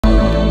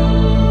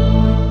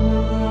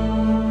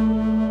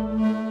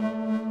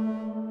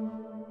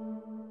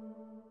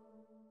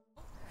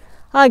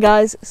Hi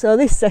guys, so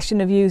this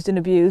session of Used and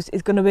Abused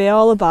is going to be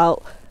all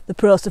about the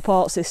Pro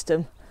Support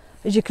system.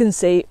 As you can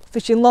see,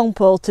 fishing long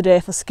pole today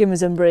for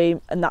skimmers and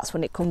bream, and that's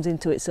when it comes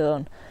into its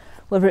own.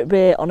 Whether it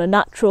be on a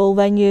natural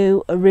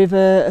venue, a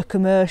river, a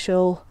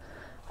commercial,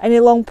 any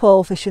long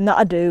pole fishing that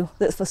I do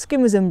that's for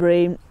skimmers and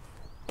bream,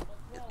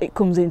 it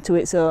comes into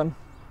its own.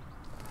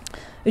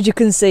 As you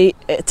can see,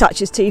 it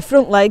attaches to your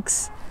front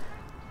legs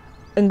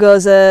and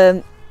goes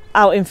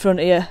out in front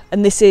of you,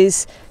 and this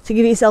is to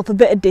give yourself a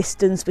bit of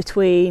distance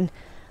between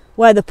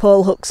where the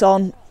pole hooks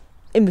on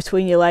in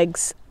between your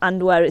legs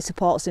and where it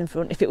supports in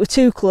front. If it were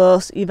too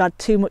close, you've had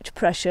too much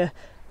pressure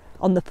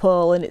on the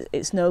pole and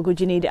it's no good.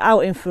 You need it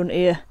out in front of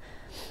you,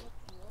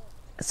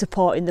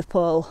 supporting the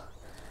pole.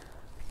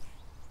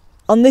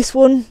 On this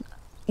one,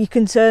 you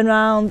can turn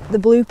around the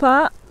blue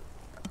part,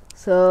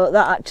 so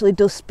that actually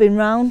does spin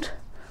round.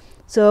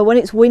 So when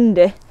it's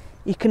windy,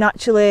 you can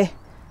actually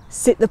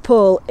sit the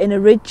pole in a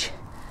ridge.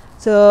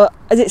 So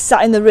as it's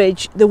sat in the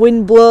ridge, the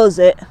wind blows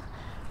it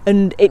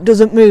and it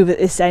doesn't move at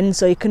this end,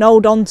 so you can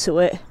hold on to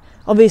it.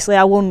 Obviously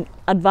I wouldn't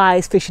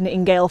advise fishing it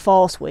in gale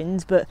force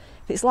winds, but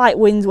if it's light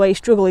winds where you're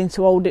struggling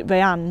to hold it by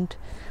hand,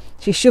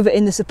 if you shove it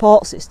in the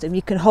support system,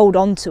 you can hold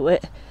on to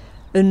it,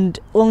 and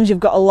as long as you've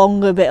got a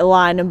longer bit of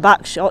line and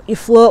back shot, your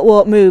float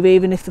won't move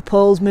even if the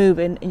pole's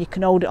moving, and you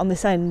can hold it on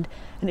this end,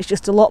 and it's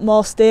just a lot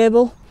more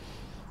stable.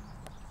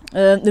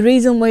 The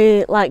reason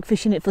we like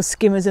fishing it for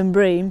skimmers and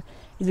bream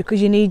is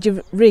because you need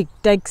your rig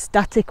dead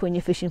static when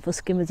you're fishing for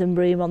skimmers and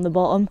bream on the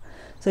bottom.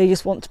 So you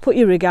just want to put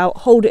your rig out,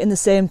 hold it in the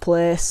same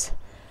place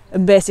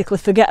and basically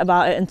forget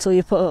about it until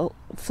your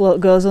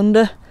float goes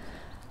under.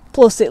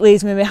 Plus it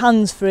leaves me my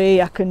hands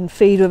free, I can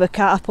feed with a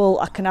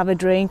catapult, I can have a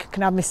drink, I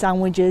can have my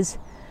sandwiches,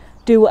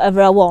 do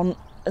whatever I want,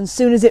 and as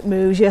soon as it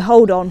moves you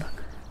hold on,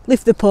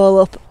 lift the pole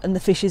up and the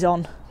fish is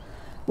on.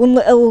 One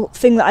little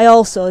thing that I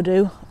also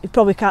do, you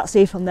probably can't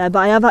see from there, but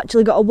I have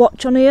actually got a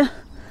watch on here.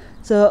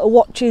 So a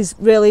watch is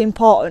really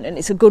important and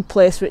it's a good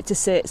place for it to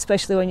sit,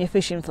 especially when you're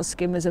fishing for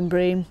skimmers and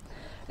bream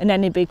and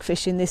any big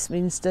fish in this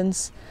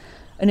instance.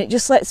 And it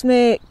just lets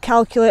me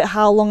calculate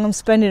how long I'm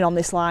spending on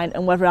this line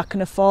and whether I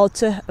can afford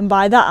to. And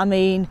by that I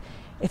mean,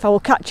 if I were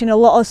catching a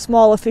lot of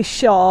smaller fish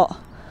short,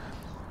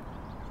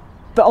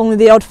 but only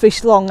the odd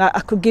fish long,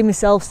 I could give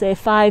myself say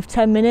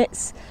 5-10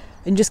 minutes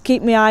and just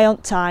keep my eye on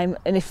time.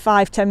 And if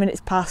 5-10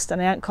 minutes passed and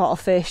I ain't caught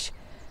a fish,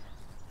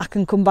 I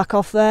can come back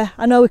off there.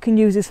 I know we can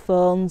use his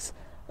phones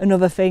and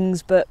other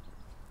things, but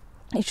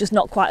it's just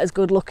not quite as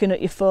good looking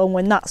at your phone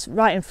when that's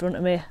right in front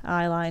of me,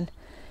 eye line.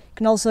 You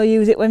can also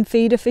use it when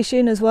feeder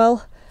fishing as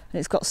well, and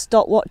it's got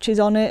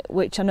stopwatches on it,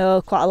 which I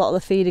know quite a lot of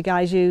the feeder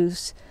guys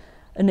use,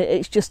 and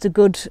it's just a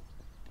good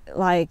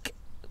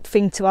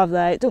thing to have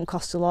there. It doesn't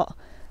cost a lot,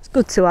 it's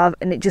good to have,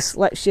 and it just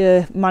lets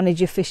you manage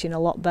your fishing a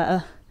lot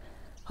better.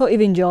 Hope you've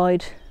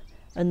enjoyed,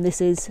 and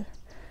this is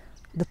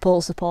the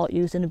pole support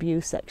used and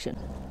abused section.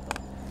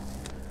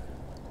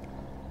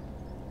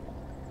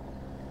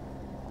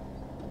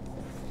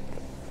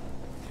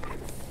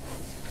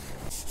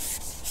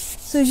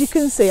 So as you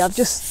can see, I've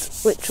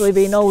just literally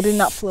been holding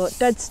that float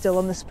dead still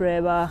on the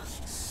spray bar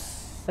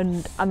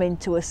and I'm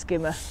into a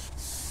skimmer.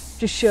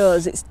 Just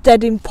shows it's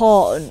dead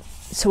important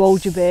to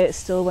hold your bait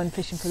still when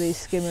fishing for these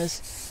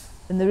skimmers.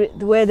 And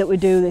the way that we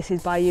do this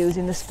is by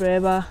using the spray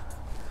bar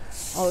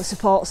or the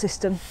support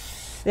system.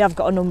 They have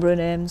got a number of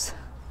names.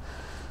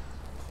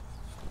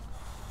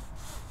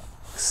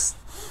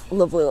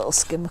 Lovely little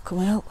skimmer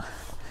coming up.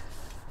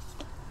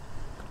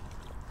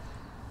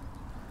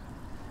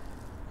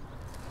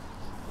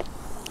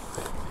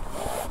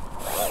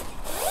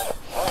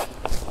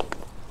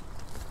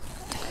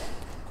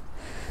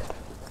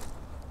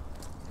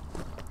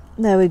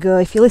 There we go.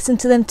 If you listen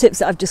to them tips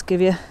that I've just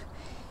given you, you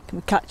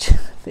can catch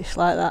fish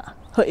like that.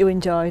 Hope you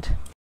enjoyed.